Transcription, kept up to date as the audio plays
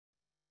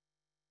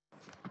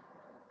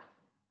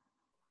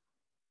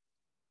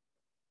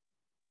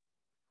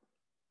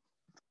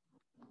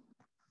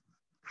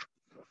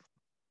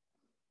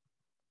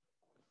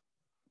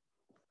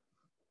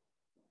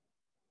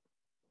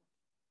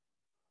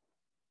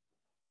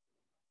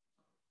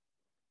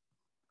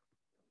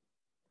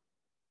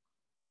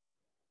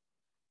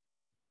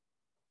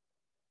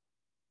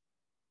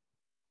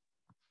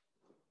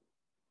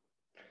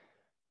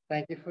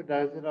Thank you for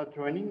those that are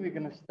joining. We're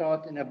going to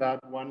start in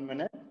about 1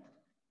 minute.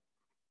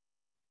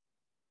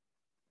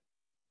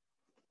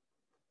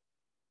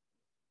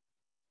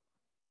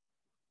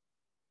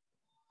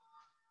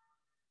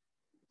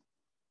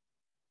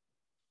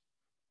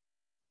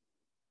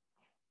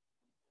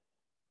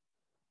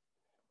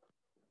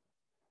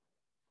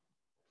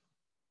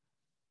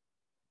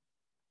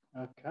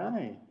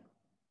 Okay.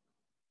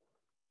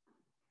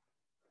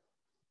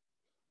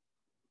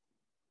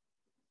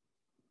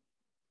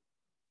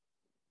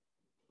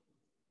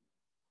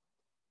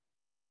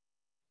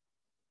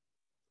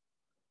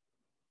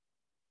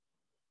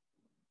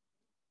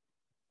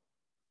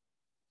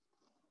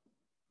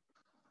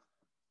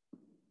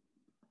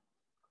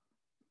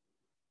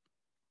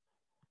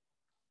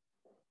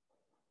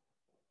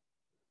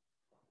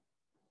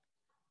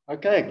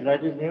 Okay,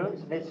 grade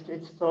 11, let's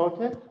get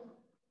started.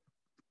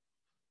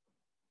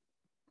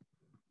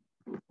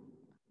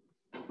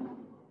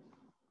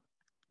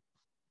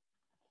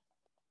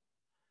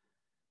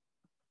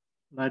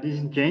 Ladies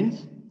and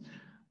gents,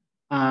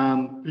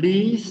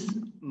 please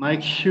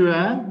make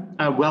sure,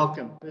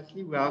 welcome.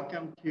 Firstly,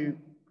 welcome to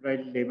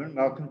grade 11,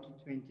 welcome to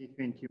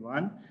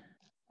 2021.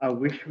 I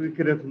wish we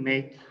could have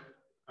met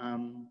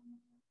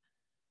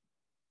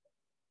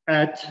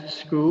at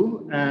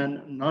school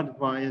and not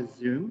via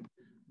Zoom,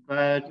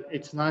 but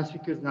it's nice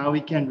because now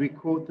we can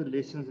record the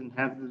lessons and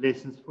have the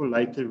lessons for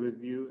later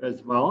review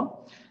as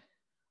well.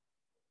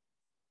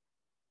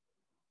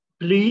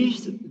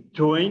 Please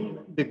join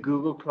the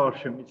Google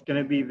Classroom. It's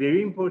going to be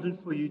very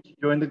important for you to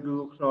join the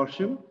Google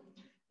Classroom.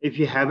 If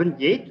you haven't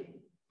yet,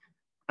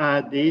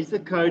 there's the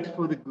code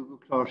for the Google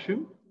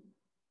Classroom.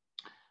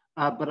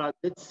 But I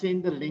did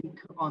send the link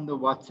on the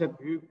WhatsApp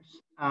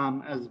groups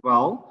as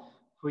well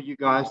for you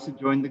guys to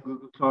join the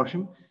Google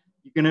Classroom.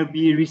 You're going to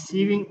be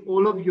receiving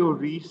all of your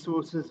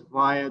resources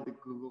via the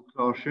Google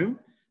Classroom.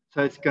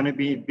 So it's going to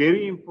be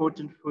very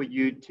important for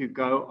you to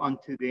go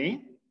onto there.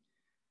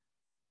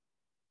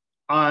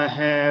 I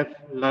have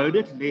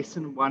loaded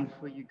lesson 1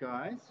 for you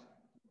guys.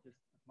 Just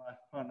my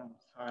phone on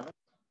silent.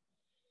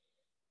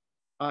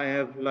 I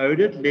have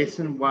loaded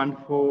lesson 1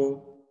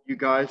 for you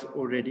guys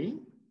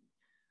already.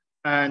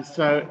 And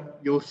so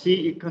you'll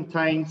see it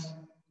contains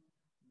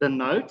the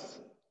notes,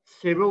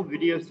 several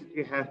videos that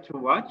you have to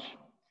watch.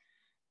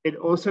 It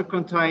also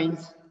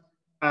contains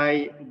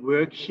a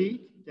worksheet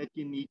that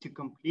you need to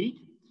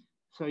complete.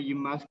 So you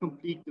must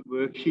complete the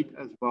worksheet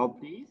as well,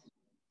 please.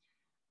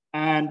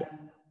 And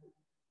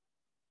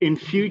in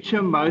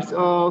future, most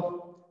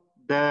of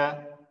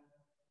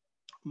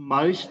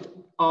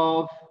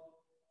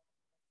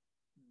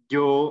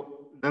your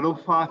little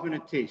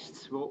 5-minute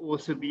tests will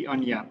also be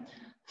on here.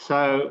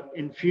 So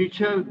in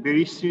future,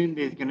 very soon,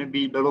 there's going to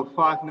be little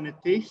 5-minute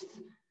tests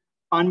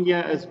on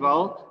here as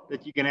well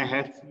that you're going to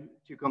have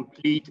to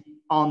complete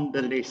on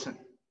the lesson.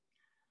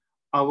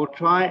 I will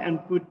try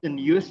and put the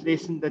newest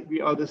lesson that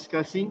we are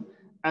discussing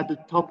at the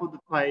top of the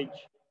page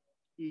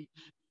each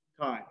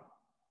time.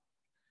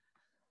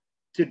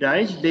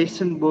 Today's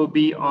lesson will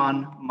be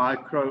on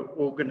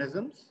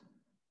microorganisms.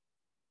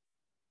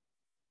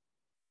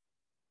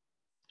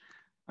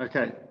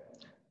 Okay.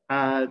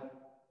 Let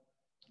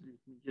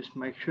me just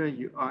make sure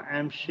I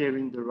am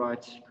sharing the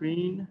right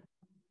screen.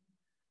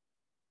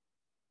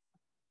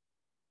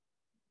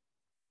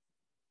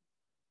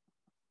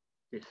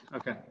 Yes,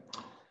 okay.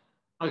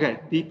 Okay,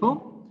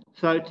 people.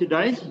 So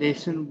today's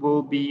lesson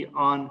will be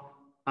on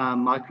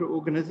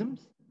microorganisms.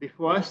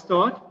 Before I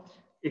start,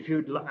 if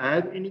you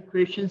have any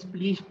questions,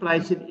 please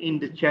place it in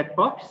the chat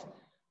box.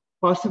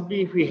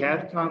 Possibly if we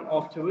have time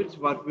afterwards,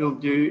 what we'll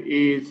do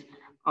is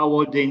I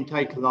will then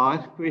take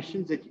live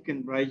questions that you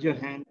can raise your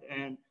hand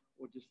and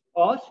or just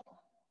ask.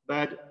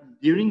 But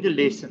during the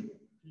lesson,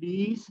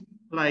 please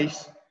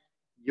place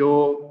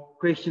your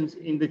questions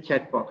in the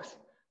chat box.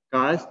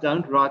 Guys,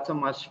 don't write on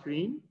my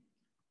screen.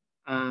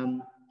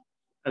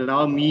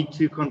 Allow me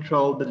to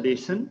control the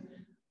lesson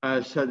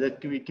so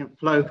that we can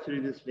flow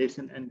through this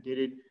lesson and get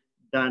it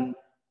done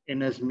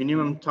in as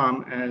minimum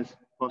time as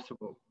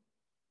possible.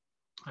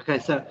 Okay,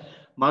 so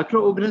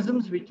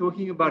microorganisms, we're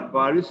talking about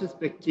viruses,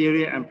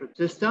 bacteria, and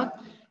protista.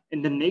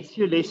 In the next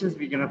few lessons,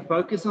 we're going to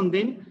focus on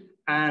them,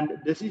 and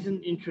this is an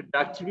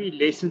introductory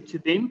lesson to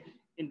them.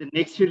 In the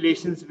next few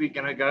lessons, we're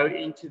going to go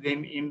into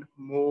them in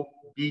more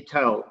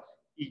detail,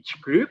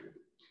 each group.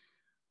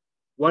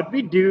 What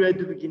we do at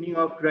the beginning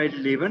of grade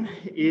 11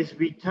 is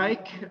we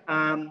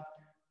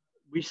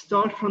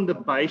start from the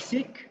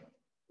basic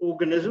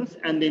organisms,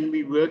 and then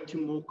we work to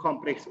more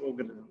complex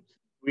organisms.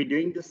 We're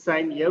doing the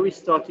same here. We're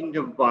starting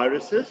the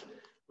viruses,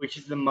 which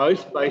is the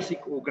most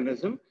basic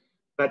organism.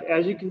 But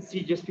as you can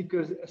see, just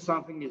because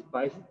something is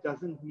basic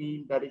doesn't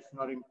mean that it's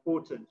not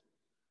important.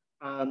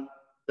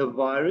 The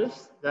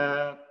virus,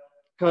 the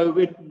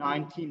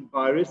COVID-19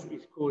 virus,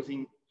 is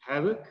causing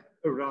havoc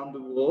around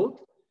the world.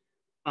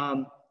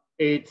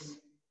 It's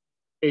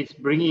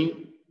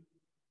bringing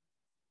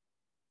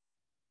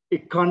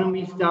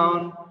economies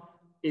down.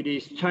 It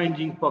is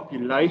changing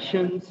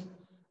populations.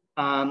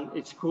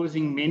 It's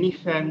causing many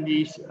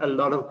families a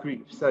lot of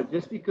grief. So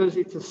just because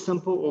it's a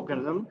simple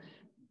organism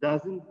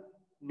doesn't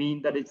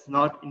mean that it's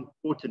not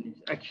important.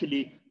 It's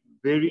actually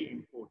very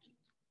important.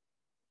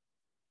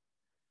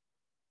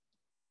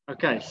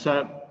 Okay,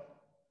 so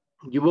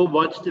you will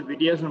watch the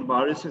videos on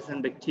viruses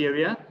and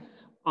bacteria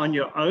on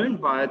your own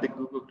via the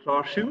Google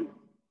Classroom.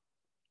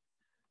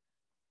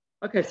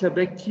 Okay, so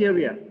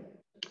bacteria.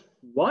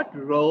 What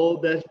role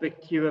does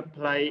bacteria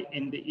play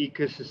in the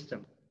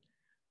ecosystem?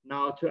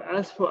 Now,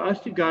 for us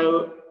to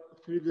go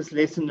through this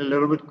lesson a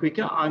little bit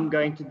quicker, I'm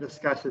going to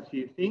discuss a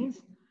few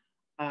things.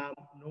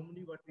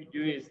 Normally what we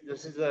do is,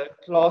 this is a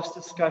class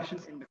discussion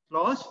in the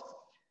class,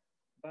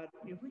 but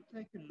if we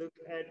take a look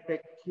at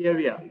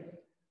bacteria,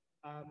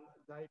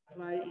 they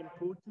play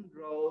important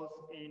roles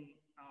in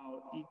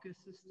our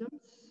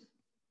ecosystems.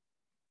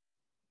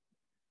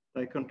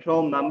 They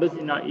control numbers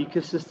in our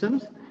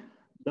ecosystems.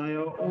 They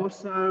are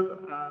also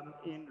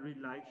in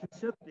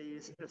relationship.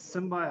 There's a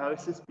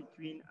symbiosis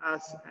between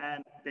us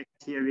and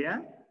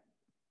bacteria.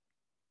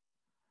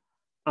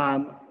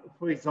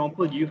 For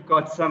example, you've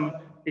got some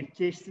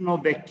intestinal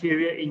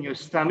bacteria in your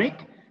stomach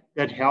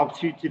that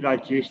helps you to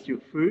digest your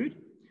food.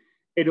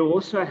 It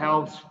also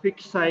helps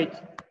fixate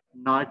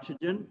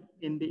nitrogen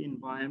in the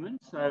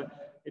environment. So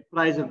it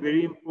plays a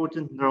very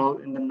important role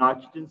in the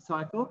nitrogen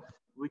cycle,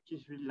 which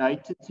is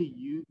related to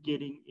you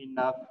getting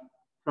enough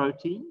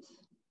proteins.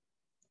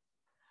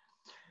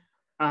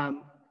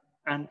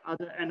 And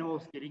other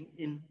animals getting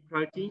in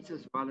proteins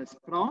as well as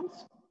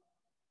plants.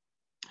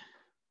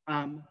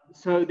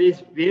 So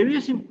there's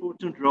various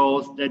important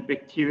roles that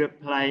bacteria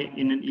play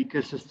in an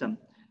ecosystem.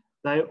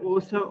 They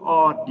also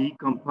are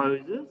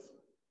decomposers.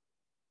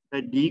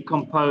 They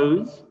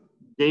decompose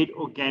dead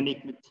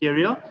organic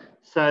material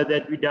so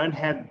that we don't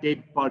have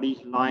dead bodies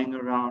lying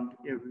around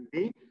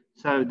everywhere.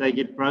 So they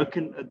get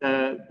broken,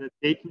 the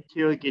dead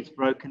material gets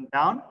broken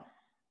down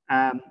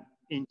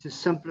into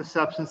simpler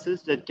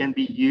substances that can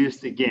be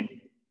used again.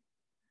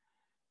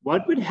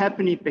 What would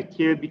happen if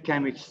bacteria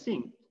became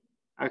extinct?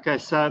 Okay,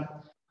 so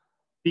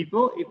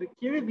people, if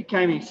bacteria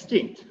became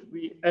extinct,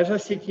 as I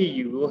said to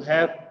you, will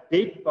have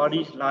dead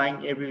bodies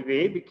lying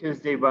everywhere because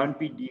there won't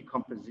be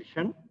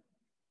decomposition,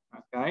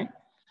 okay?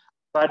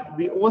 But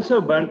we also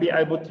won't be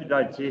able to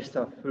digest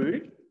our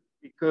food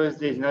because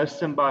there's no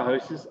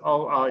symbiosis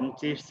of our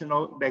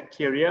intestinal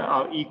bacteria,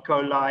 our E.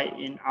 coli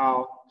in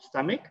our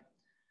stomach.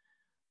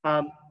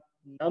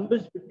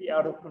 Numbers would be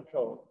out of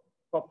control.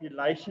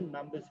 Population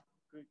numbers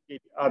could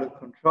get out of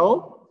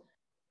control.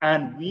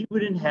 And we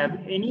wouldn't have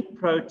any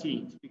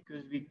proteins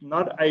because we're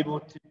not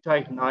able to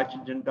take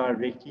nitrogen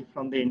directly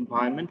from the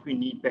environment. We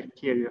need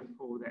bacteria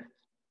for that.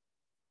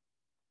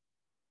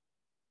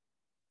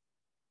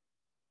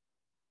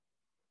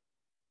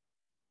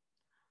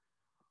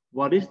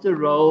 What is the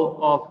role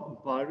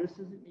of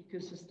viruses in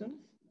ecosystems?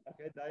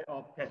 Okay, they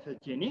are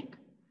pathogenic.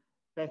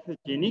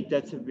 Pathogenic,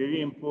 that's a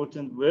very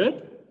important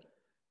word,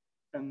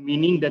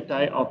 meaning that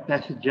they are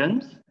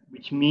pathogens,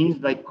 which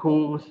means they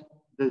cause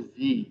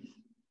disease.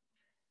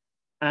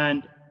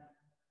 And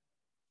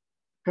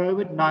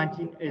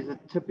COVID-19 is a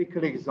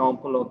typical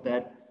example of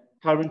that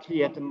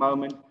currently at the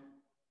moment.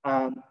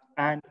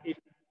 And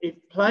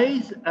it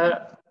plays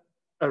a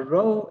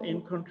role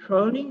in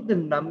controlling the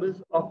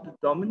numbers of the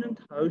dominant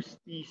host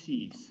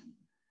species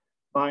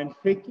by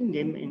infecting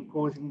them and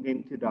causing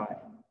them to die.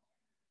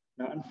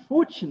 Now,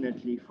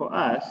 unfortunately for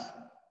us,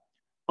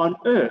 on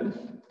Earth,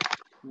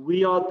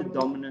 we are the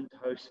dominant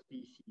host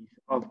species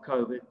of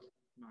COVID-19.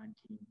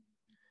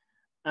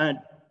 And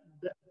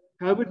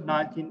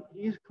COVID-19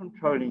 is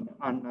controlling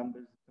our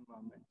numbers at the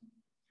moment.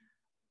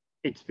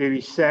 It's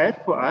very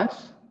sad for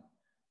us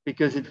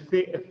because it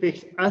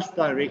affects us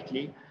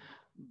directly,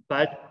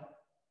 but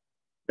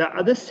the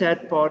other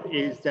sad part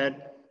is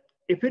that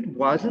if it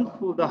wasn't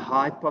for the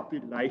high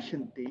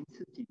population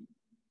density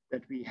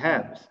that we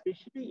have,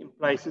 especially in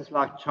places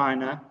like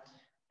China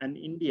and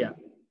India,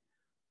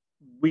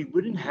 we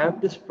wouldn't have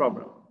this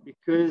problem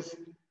because,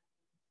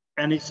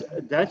 and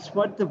that's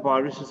what the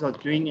viruses are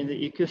doing in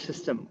the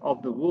ecosystem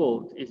of the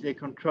world, is they're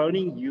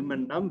controlling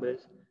human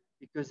numbers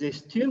because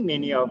there's too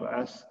many of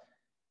us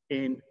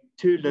in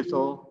too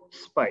little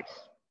space.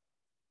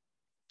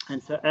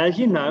 And so, as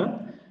you know,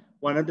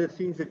 one of the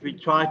things that we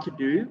try to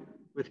do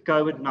with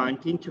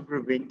COVID-19 to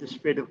prevent the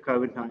spread of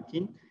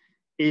COVID-19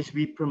 is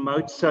we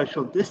promote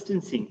social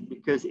distancing,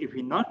 because if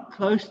we're not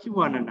close to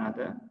one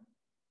another,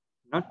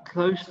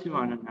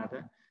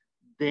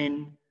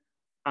 then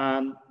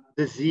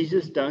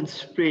diseases don't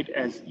spread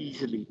as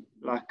easily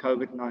like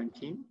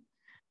COVID-19.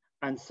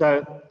 And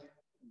so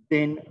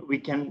then we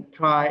can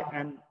try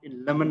and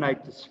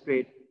eliminate the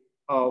spread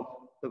of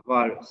the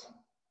virus.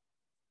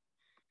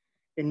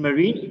 In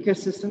marine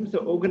ecosystems, the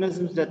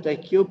organisms that they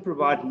kill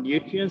provide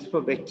nutrients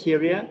for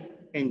bacteria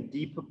in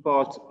deeper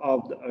parts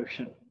of the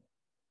ocean.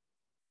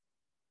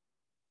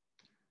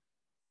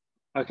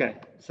 Okay,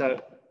 so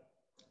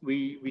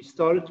we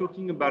started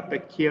talking about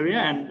bacteria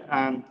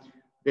and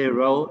their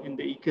role in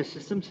the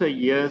ecosystem. So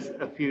here's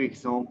a few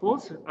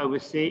examples. Over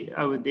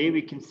there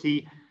we can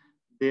see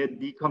the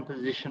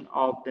decomposition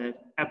of the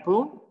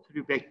apple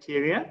through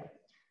bacteria.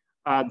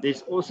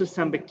 There's also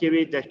some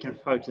bacteria that can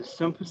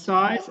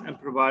photosynthesize and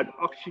provide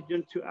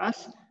oxygen to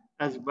us,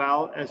 as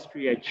well as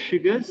create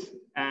sugars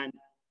and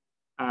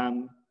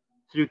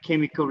through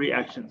chemical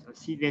reactions. I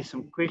see there's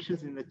some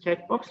questions in the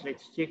chat box.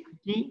 Let's check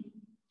quickly.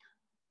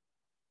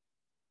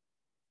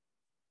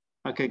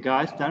 Okay,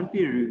 guys, don't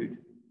be rude.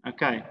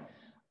 Okay,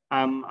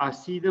 I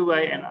see the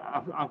way, and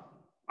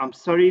I'm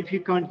sorry if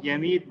you can't hear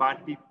me. It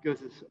might be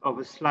because of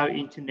a slow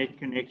internet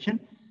connection,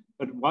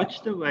 but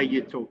watch the way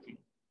you're talking.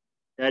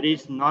 That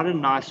is not a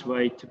nice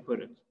way to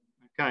put it.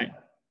 Okay,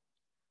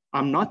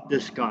 I'm not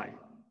this guy.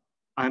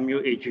 I'm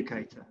your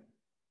educator.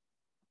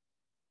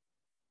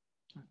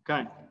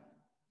 Okay.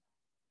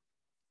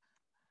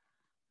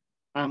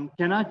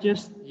 Can I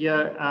just,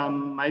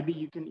 maybe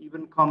you can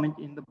even comment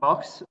in the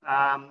box.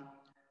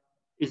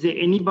 Is there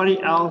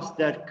anybody else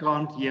that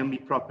can't hear me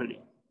properly?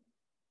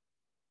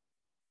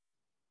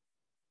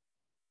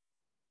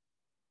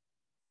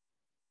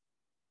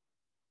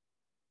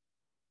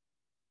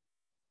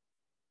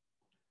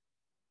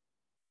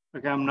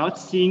 Okay, I'm not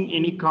seeing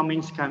any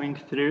comments coming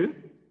through.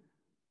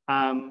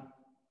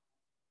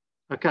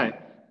 Okay,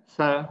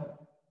 so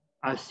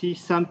I see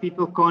some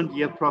people can't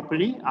hear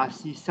properly. I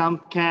see some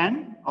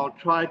can. I'll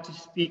try to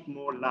speak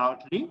more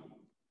loudly.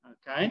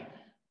 Okay,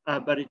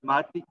 but it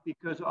might be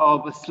because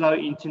of a slow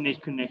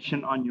internet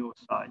connection on your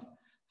side.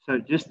 So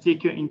just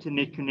check your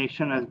internet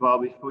connection as well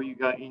before you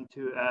go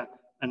into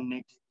a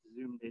next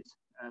Zoom lesson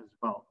as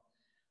well.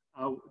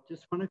 I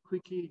just want to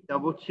quickly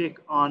double check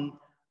on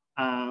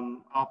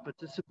our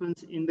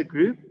participants in the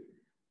group.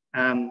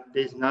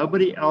 There's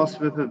nobody else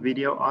with a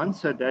video on,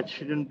 so that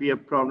shouldn't be a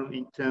problem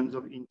in terms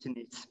of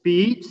internet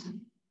speeds.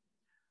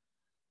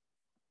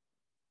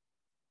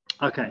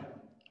 Okay.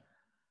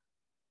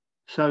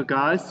 So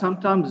guys,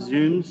 sometimes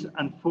Zooms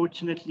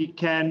unfortunately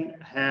can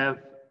have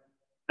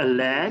a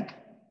lag,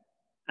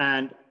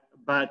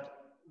 but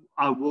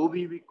I will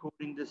be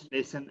recording this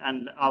lesson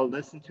and I'll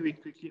listen to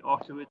it quickly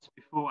afterwards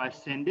before I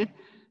send it,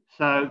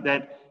 so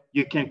that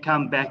you can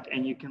come back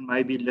and you can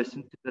maybe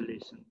listen to the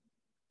lesson.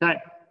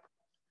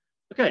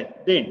 Okay,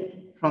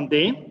 then from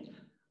there,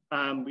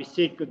 we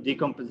said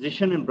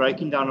decomposition and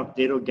breaking down of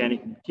dead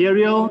organic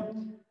material,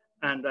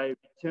 and I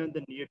return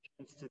the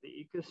nutrients to the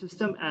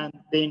ecosystem, and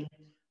then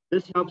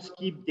this helps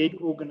keep dead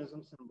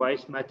organisms and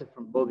waste matter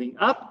from building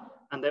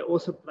up, and they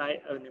also play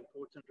an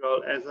important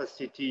role, as I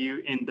said to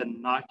you, in the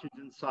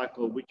nitrogen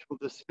cycle, which we'll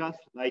discuss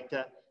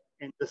later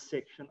in this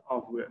section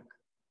of work.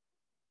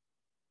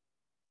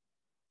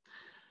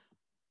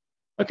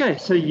 Okay,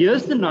 so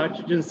here's the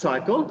nitrogen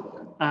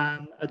cycle.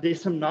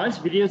 There's some nice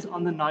videos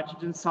on the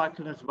nitrogen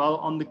cycle as well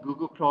on the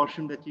Google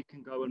Classroom that you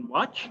can go and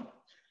watch.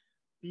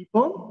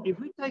 People, if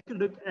we take a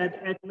look at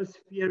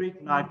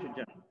atmospheric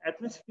nitrogen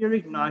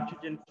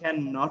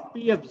cannot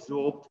be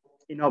absorbed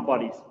in our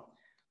bodies.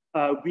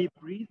 We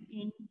breathe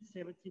in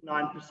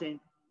 79%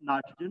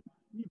 nitrogen,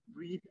 we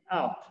breathe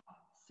out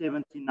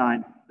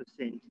 79%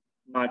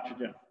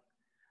 nitrogen.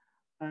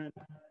 And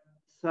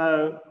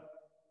so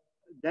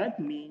that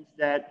means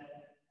that,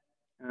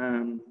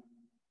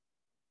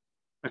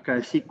 okay,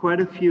 I see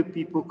quite a few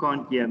people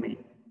can't hear me.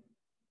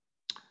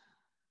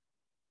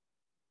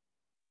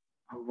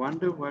 I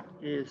wonder what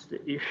is the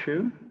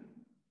issue.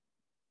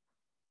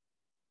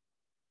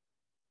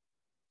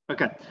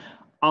 Okay,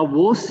 I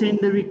will send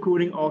the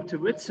recording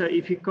afterwards. So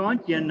if you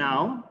can't hear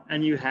now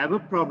and you have a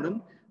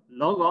problem,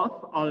 log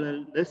off.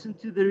 I'll listen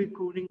to the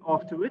recording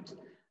afterwards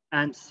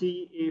and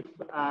see if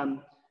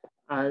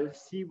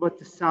see what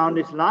the sound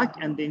is like,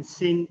 and then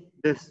send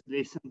this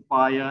lesson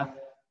via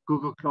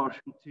Google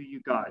Classroom to you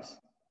guys.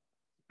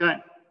 Okay.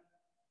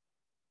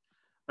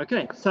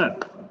 Okay, so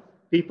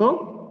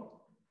people,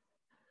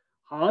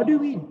 how do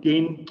we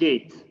then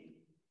get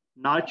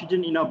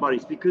nitrogen in our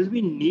bodies? Because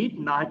we need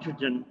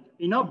nitrogen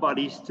in our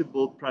bodies to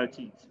build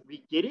proteins.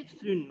 We get it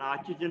through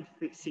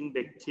nitrogen-fixing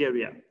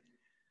bacteria,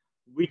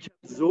 which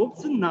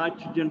absorbs the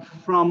nitrogen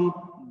from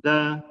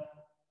the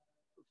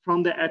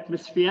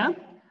atmosphere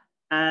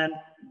and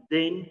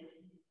then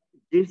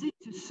gives it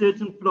to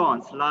certain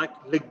plants, like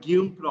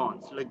legume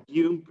plants.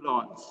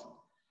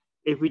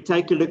 If we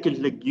take a look at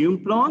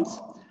legume plants,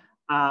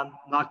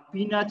 like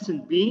peanuts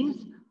and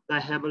beans,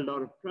 they have a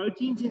lot of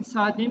proteins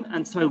inside them,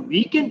 and so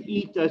we can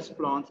eat those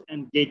plants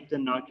and get the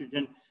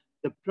nitrogen,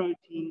 the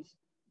proteins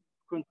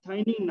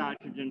containing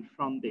nitrogen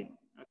from them.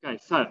 Okay,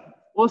 so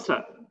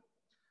also,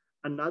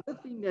 another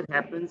thing that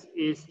happens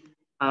is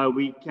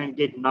we can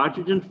get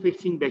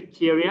nitrogen-fixing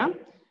bacteria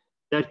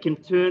that can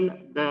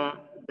turn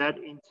that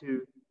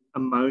into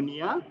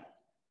ammonia,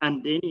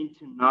 and then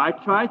into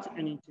nitrites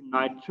and into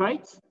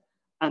nitrates.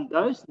 And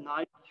those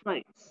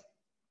nitrates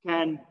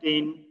can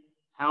then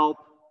help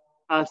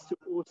us to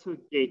also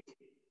get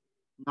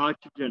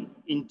nitrogen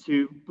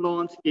into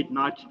plants, get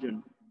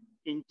nitrogen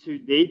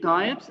into their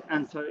diets.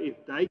 And so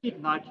if they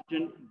get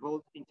nitrogen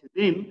built into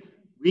them,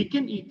 we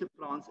can eat the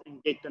plants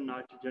and get the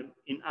nitrogen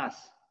in us.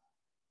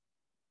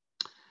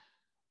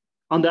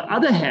 On the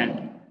other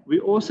hand, we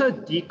also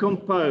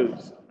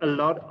decompose a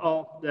lot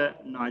of the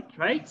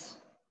nitrates,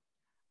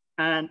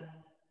 and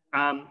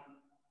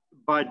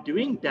by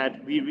doing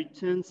that, we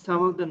return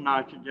some of the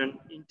nitrogen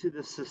into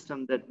the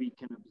system that we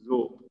can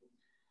absorb.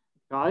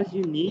 Guys,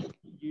 you need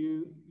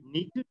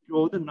to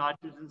draw the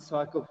nitrogen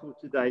cycle for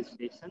today's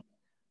lesson,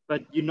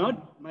 but you're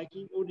not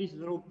making all these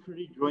little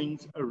pretty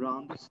drawings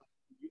around the cycle.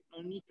 You're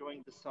only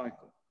drawing the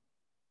cycle.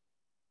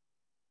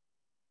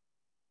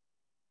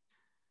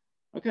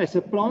 Okay,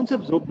 so plants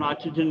absorb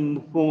nitrogen in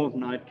the form of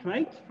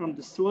nitrate from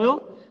the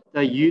soil.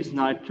 They use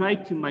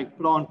nitrate to make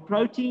plant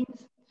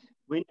proteins.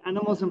 When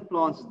animals and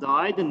plants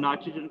die, the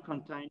nitrogen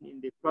contained in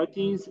their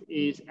proteins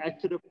is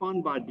acted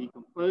upon by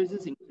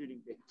decomposers,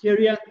 including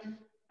bacteria,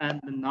 and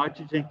the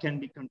nitrogen can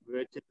be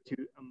converted to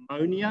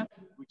ammonia,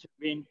 which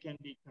then can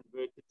be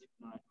converted to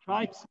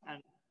nitrites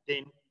and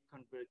then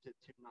converted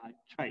to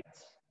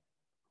nitrates.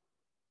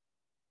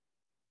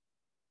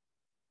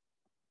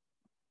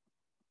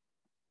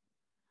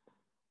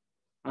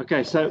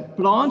 Okay, so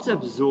plants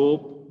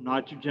absorb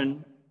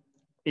nitrogen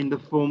in the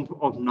form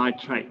of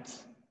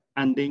nitrates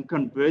and then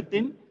convert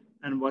them.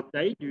 And what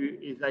they do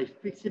is they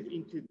fix it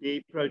into their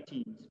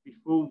proteins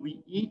before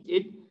we eat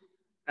it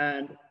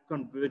and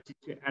convert it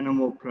to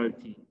animal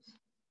proteins.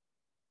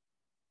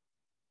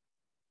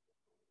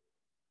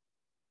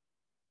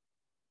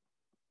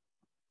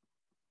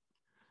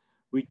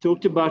 We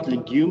talked about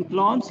legume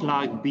plants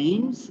like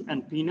beans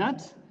and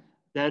peanuts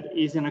that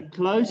is in a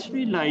close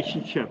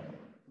relationship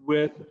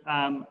with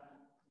some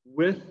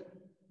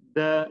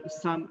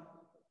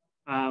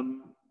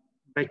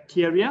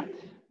bacteria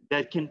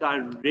that can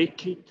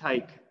directly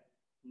take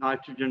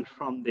nitrogen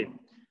from them.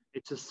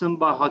 It's a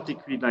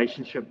symbiotic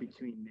relationship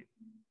between them.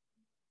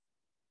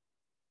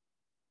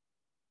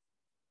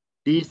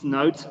 These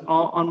notes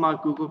are on my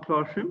Google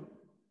Classroom.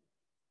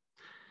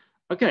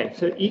 Okay,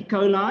 so E.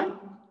 coli.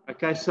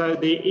 Okay, so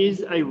there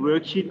is a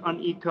worksheet on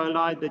E.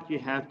 coli that you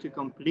have to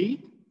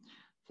complete.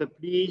 So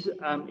please,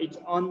 it's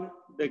on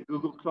the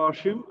Google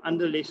Classroom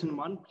under lesson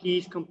 1.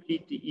 Please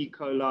complete the E.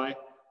 coli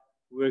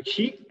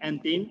worksheet. And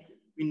then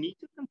we need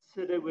to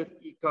consider with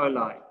E.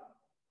 coli.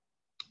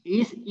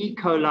 Is E.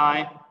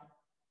 coli,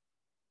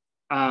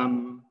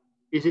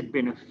 is it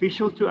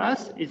beneficial to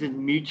us? Is it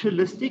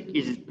mutualistic?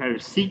 Is it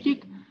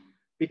parasitic?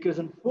 Because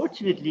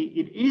unfortunately,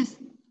 it is,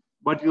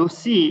 what you'll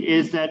see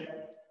is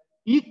that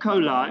E.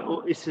 coli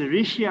or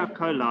Escherichia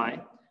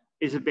coli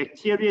is a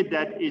bacteria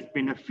that is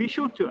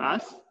beneficial to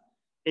us.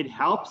 It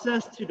helps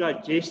us to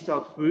digest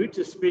our foods,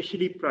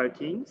 especially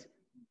proteins,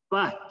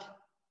 but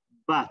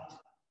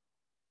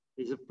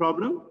there's a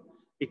problem.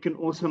 It can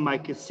also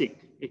make us sick.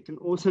 It can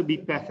also be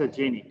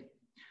pathogenic.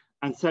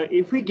 And so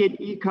if we get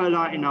E.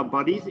 coli in our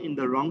bodies in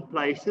the wrong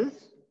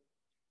places,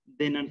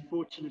 then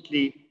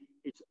unfortunately,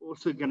 it's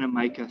also going to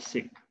make us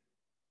sick.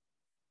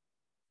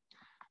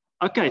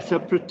 Okay, so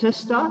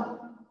Protista.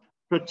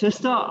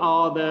 Protista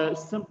are the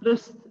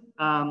simplest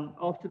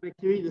of the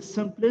bacteria, the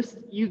simplest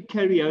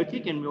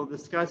eukaryotic, and we'll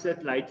discuss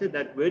that later,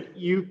 that word,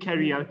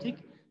 eukaryotic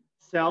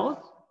cells.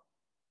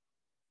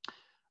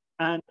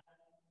 And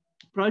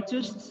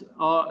protists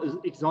are,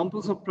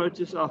 examples of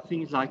protists are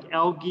things like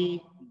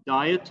algae,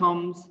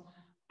 diatoms,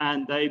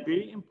 and they're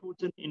very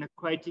important in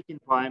aquatic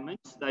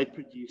environments. They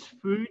produce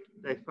food,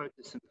 they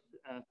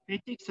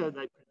photosynthetic, so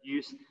they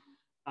produce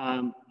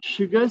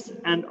sugars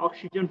and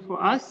oxygen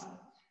for us.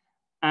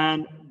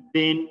 And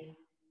then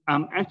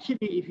actually,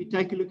 if you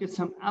take a look at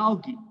some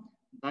algae,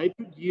 they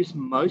produce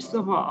most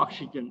of our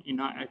oxygen in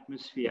our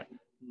atmosphere,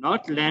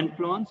 not land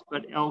plants,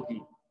 but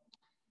algae.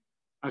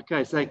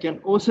 Okay, so they can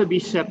also be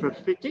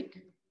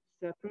saprophytic.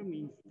 Sapro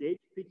means dead,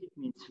 phytic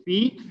means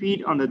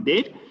feed on the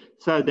dead.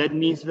 So that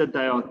means that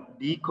they are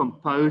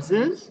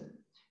decomposers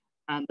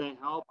and they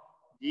help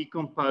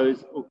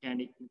decompose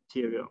organic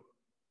material.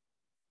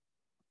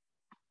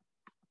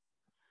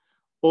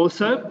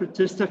 Also,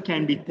 Protista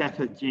can be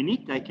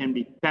pathogenic. They can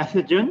be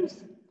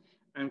pathogens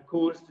and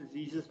cause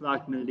diseases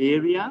like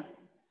malaria.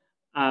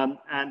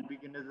 And we're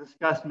going to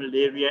discuss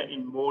malaria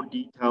in more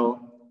detail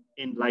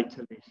in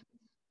later lessons.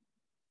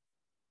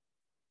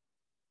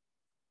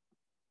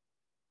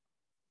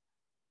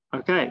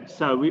 Okay,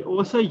 so we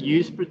also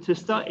use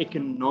Protista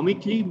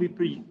economically. We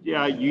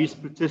use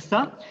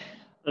Protista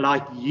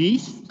like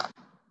yeast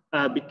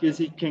because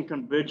it can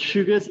convert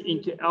sugars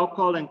into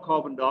alcohol and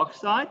carbon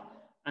dioxide.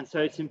 And so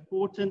it's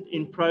important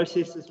in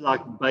processes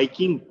like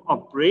baking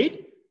of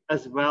bread,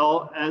 as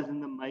well as in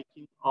the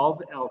making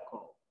of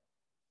alcohol.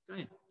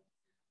 Okay.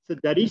 So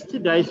that is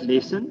today's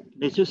lesson.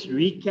 Let's just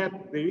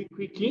recap very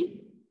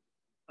quickly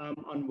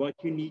on what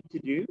you need to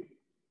do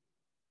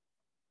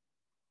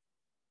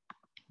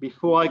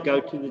before I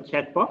go to the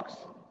chat box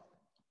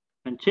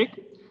and check.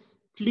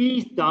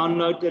 Please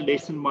download the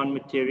lesson 1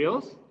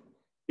 materials.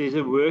 There's a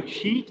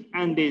worksheet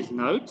and there's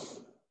notes,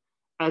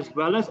 as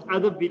well as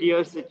other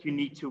videos that you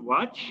need to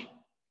watch.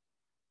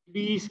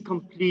 Please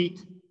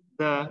complete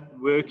the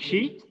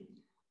worksheet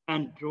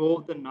and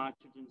draw the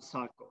nitrogen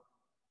cycle.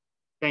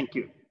 Thank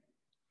you.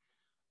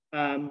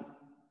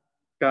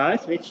 Guys,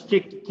 let's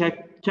check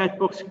the chat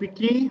box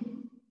quickly.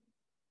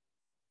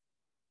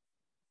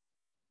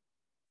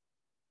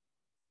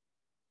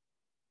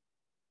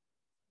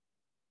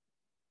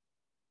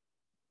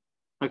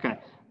 Okay,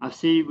 I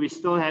see we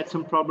still had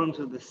some problems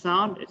with the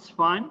sound. It's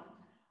fine.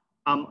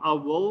 I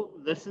will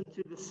listen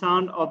to the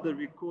sound of the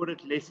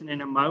recorded lesson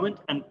in a moment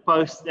and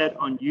post that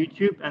on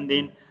YouTube. And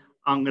then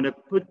I'm going to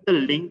put the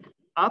link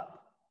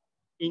up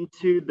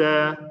into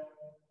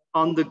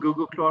on the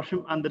Google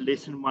Classroom under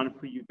lesson 1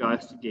 for you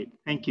guys to get.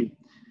 Thank you.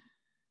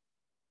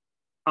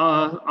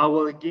 I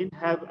will again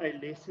have a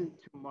lesson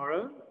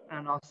tomorrow,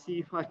 and I'll see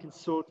if I can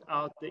sort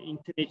out the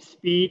internet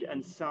speed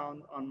and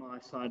sound on my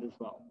side as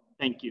well.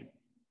 Thank you.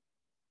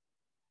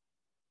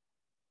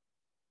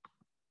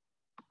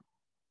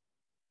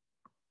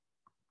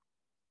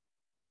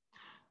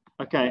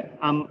 Okay,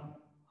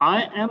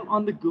 I am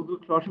on the Google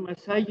Classroom.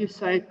 You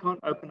say it can't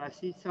open. I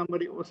see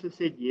somebody also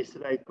said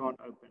yesterday it can't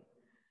open.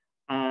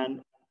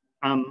 And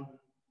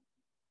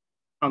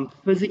I'm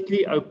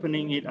physically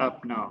opening it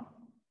up now.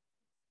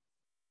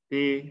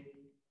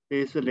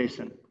 There's the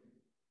lesson.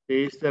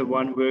 There's the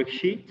one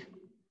worksheet.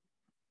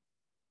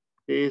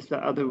 There's the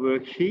other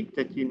worksheet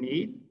that you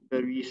need,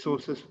 the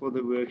resources for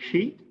the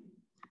worksheet.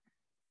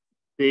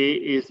 There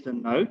is the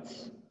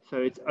notes. So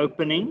it's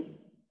opening.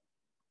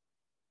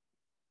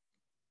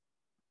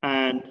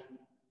 And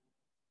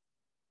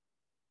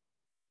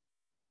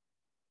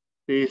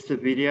there's the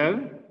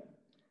video.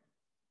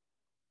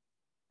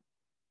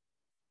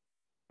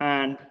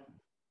 And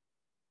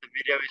the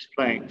video is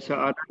playing. So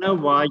I don't know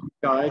why you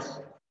guys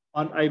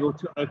aren't able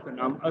to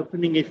open. I'm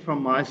opening it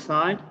from my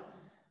side.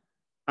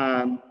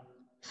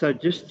 So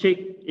just check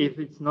if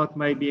it's not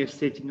maybe a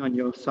setting on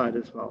your side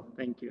as well.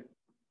 Thank you.